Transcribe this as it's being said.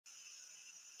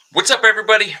What's up,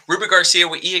 everybody? Ruben Garcia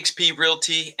with eXp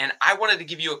Realty, and I wanted to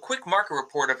give you a quick market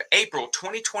report of April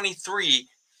 2023,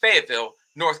 Fayetteville,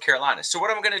 North Carolina. So what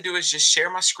I'm going to do is just share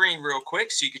my screen real quick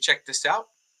so you can check this out.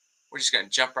 We're just going to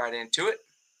jump right into it.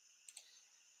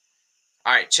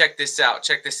 All right, check this out.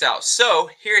 Check this out. So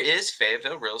here is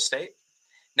Fayetteville real estate.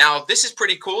 Now, this is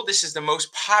pretty cool. This is the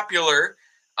most popular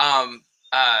um,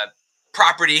 uh,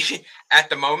 property at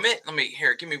the moment.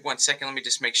 Give me 1 second. Let me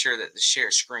just make sure that the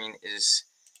share screen is,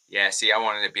 yeah, see, I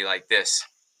wanted it to be like this.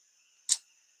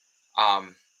 All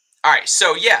right,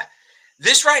 so yeah,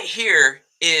 this right here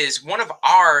is one of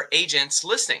our agents'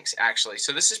 listings, actually.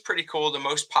 So this is pretty cool. The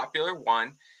most popular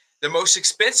one, the most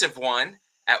expensive one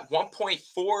at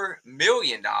 $1.4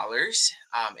 million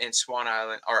in Swan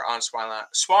Island, or on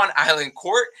Swan Island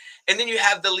Court. And then you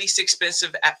have the least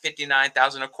expensive at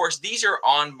 $59,000. Of course, these are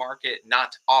on market,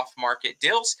 not off market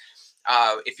deals.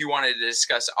 If you wanted to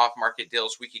discuss off market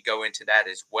deals, we could go into that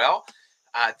as well.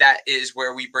 That is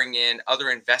where we bring in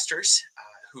other investors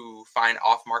who find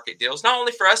off-market deals, not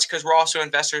only for us because we're also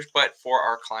investors, but for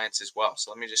our clients as well.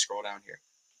 So let me just scroll down here.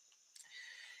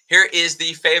 Here is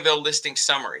the Fayetteville listing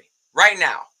summary. Right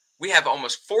now, we have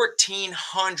almost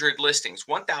 1,400 listings,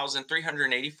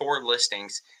 1,384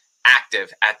 listings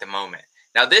active at the moment.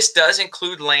 Now, this does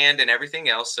include land and everything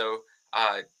else. So,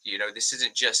 this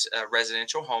isn't just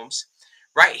residential homes.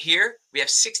 Right here, we have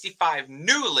 65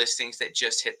 new listings that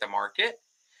just hit the market.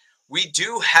 We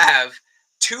do have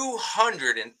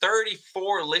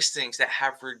 234 listings that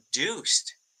have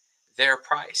reduced their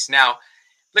price. Now,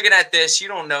 looking at this, you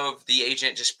don't know if the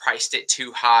agent just priced it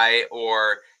too high,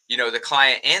 or the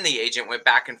client and the agent went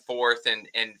back and forth and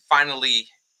finally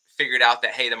figured out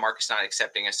that, hey, the market's not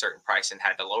accepting a certain price and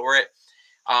had to lower it.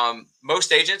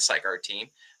 Most agents, like our team,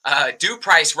 do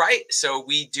price right, so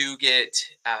we do get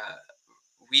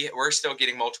we're still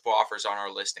getting multiple offers on our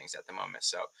listings at the moment.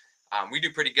 So we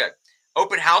do pretty good.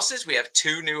 Open houses, we have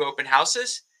 2 new open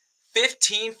houses,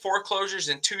 15 foreclosures,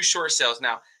 and 2 short sales.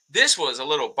 Now, this was a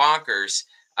little bonkers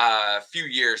a few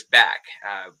years back.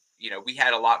 We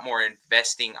had a lot more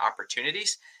investing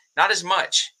opportunities, not as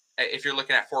much if you're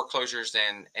looking at foreclosures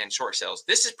and short sales.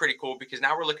 This is pretty cool because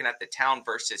now we're looking at the town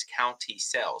versus county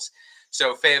sales.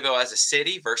 So Fayetteville as a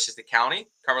city versus the county,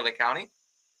 Cumberland County.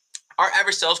 Our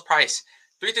average sales price,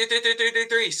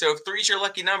 333. So if 3 is your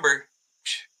lucky number,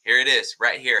 here it is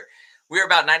right here. We're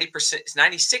about 90%,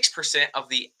 96% of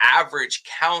the average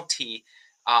county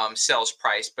sales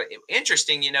price. But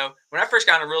interesting, when I first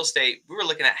got into real estate, we were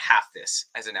looking at half this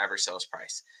as an average sales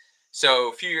price.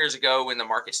 So a few years ago, when the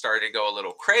market started to go a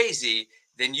little crazy,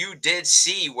 then you did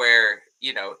see where,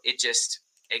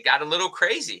 it got a little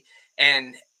crazy.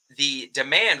 And the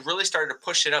demand really started to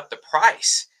push it up the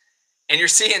price. And you're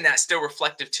seeing that still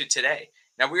reflective to today.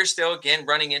 Now, we're still, again,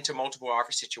 running into multiple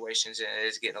offer situations, and it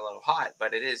is getting a little hot,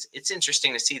 but it's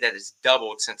interesting to see that it's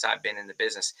doubled since I've been in the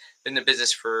business. Been in the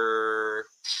business for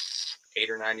 8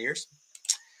 or 9 years.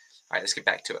 All right, let's get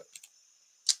back to it.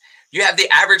 You have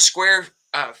the average square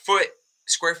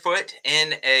foot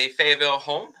in a Fayetteville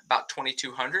home, about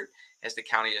 2,200, as the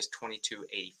county is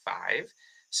 2,285.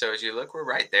 So as you look, we're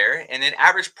right there. And then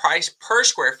average price per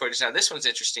square footage. Now, this one's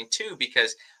interesting, too,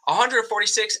 because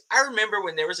 146, I remember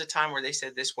when there was a time where they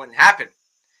said this wouldn't happen.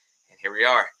 And here we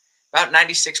are, about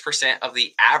 96% of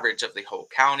the average of the whole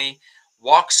county.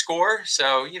 Walk score,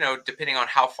 so, depending on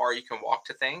how far you can walk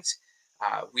to things,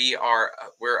 we're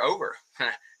over.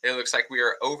 It looks like we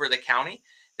are over the county.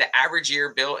 The average year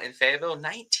built in Fayetteville,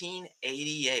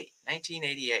 1988.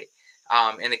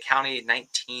 In the county,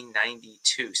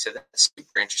 1992. So that's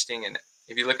super interesting. And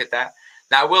if you look at that,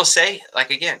 now I will say,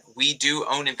 again, we do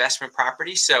own investment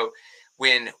property. So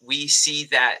when we see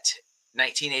that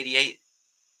 1988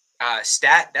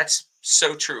 stat, that's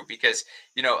so true because,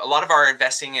 a lot of our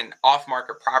investing in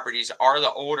off-market properties are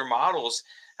the older models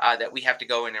that we have to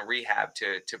go in and rehab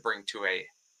to bring to a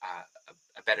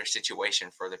better situation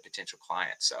for the potential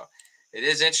client. So it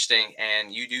is interesting.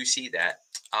 And you do see that.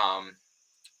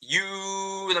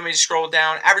 Let me just scroll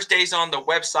down. Average days on the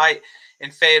website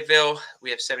in Fayetteville, we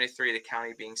have 73, the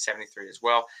county being 73 as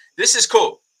well. This is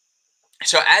cool.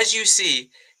 So as you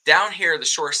see down here, the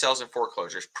short sales and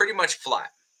foreclosures, pretty much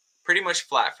flat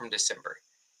from December,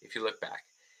 if you look back.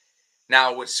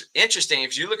 Now, what's interesting,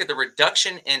 if you look at the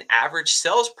reduction in average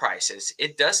sales prices,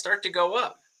 it does start to go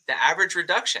up, the average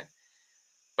reduction.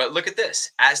 But look at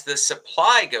this. As the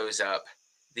supply goes up,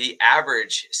 the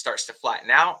average starts to flatten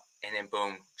out, and then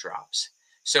boom, drops.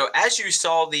 So as you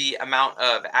saw the amount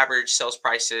of average sales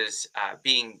prices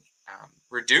being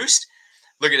reduced,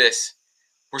 look at this.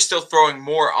 We're still throwing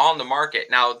more on the market.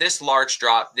 Now, this large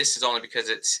drop, this is only because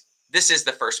this is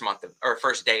the first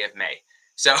day of May.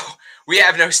 So we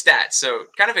have no stats. So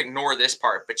kind of ignore this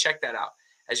part, but check that out.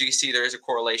 As you can see, there is a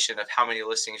correlation of how many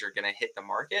listings are going to hit the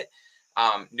market.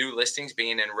 New listings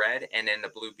being in red, and then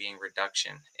the blue being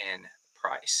reduction in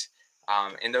price.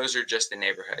 And those are just the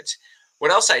neighborhoods. What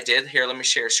else I did here, let me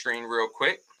share a screen real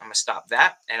quick. I'm going to stop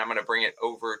that, and I'm going to bring it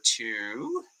over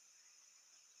to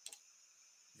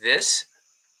this.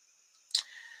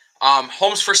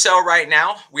 Homes for sale right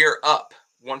now, we are up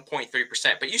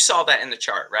 1.3%. But you saw that in the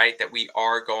chart, right? That we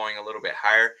are going a little bit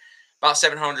higher. About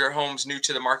 700 homes new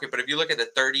to the market. But if you look at the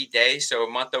 30 days, so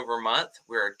month over month,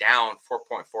 we're down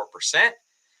 4.4%.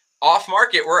 Off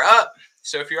market, we're up.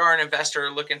 So if you are an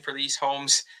investor looking for these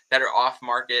homes that are off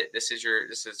market,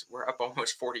 we're up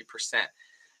almost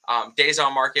 40%. Days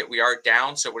on market, we are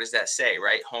down. So what does that say,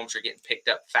 right? Homes are getting picked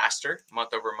up faster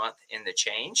month over month in the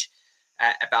change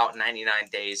at about 99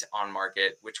 days on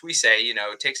market, which we say,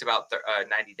 it takes about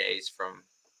 90 days from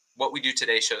what we do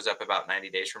today shows up about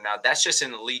 90 days from now. That's just in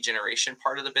the lead generation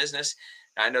part of the business.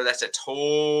 Now, I know that's a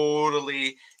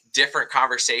totally different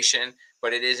conversation,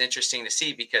 but it is interesting to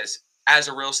see because as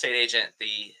a real estate agent,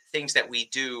 the things that we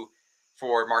do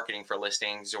for marketing for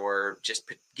listings or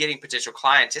just getting potential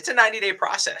clients, it's a 90-day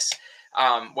process.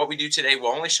 What we do today will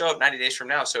only show up 90 days from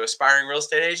now. So aspiring real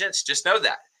estate agents, just know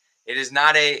that. It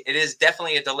is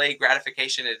definitely a delayed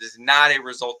gratification. It is not a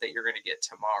result that you're going to get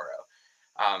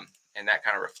tomorrow. And that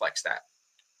kind of reflects that.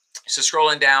 So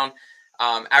scrolling down,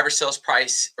 average sales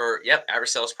price or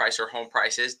home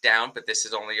price is down, but this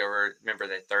is only over, remember,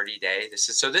 the 30-day. This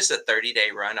is a 30-day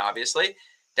run, obviously,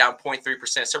 down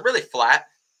 0.3%. So really flat.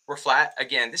 We're flat.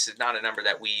 Again, this is not a number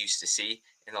that we used to see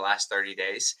in the last 30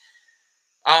 days.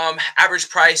 Average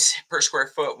price per square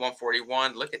foot,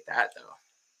 141. Look at that,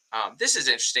 though. This is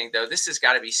interesting, though. This has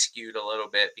got to be skewed a little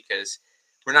bit because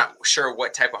we're not sure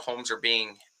what type of homes are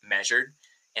being measured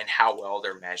and how well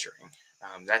they're measuring.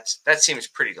 That seems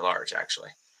pretty large, actually.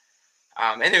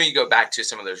 And then you go back to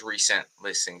some of those recent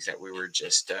listings that we were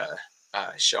just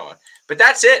showing. But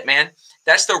that's it, man.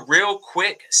 That's the real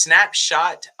quick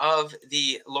snapshot of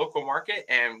the local market,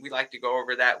 and we like to go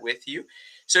over that with you.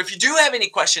 So if you do have any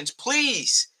questions,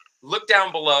 please look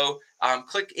down below.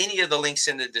 Click any of the links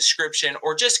in the description,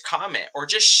 or just comment, or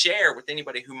just share with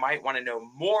anybody who might want to know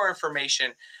more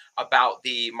information about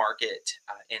the market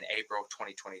in April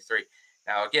 2023.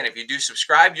 Now, again, if you do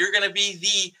subscribe, you're going to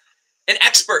be an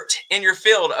expert in your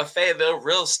field of Fayetteville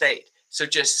real estate. So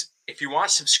just, if you want,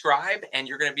 subscribe, and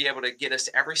you're going to be able to get us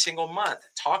every single month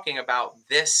talking about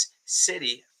this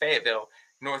city, Fayetteville,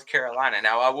 North Carolina.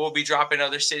 Now, I will be dropping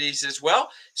other cities as well.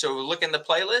 So look in the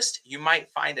playlist. You might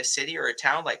find a city or a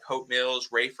town like Hope Mills,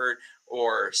 Rayford,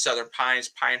 or Southern Pines,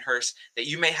 Pinehurst that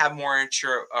you may have more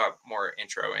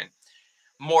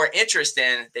interest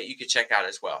in that you could check out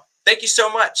as well. Thank you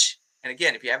so much. And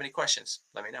again, if you have any questions,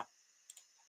 let me know.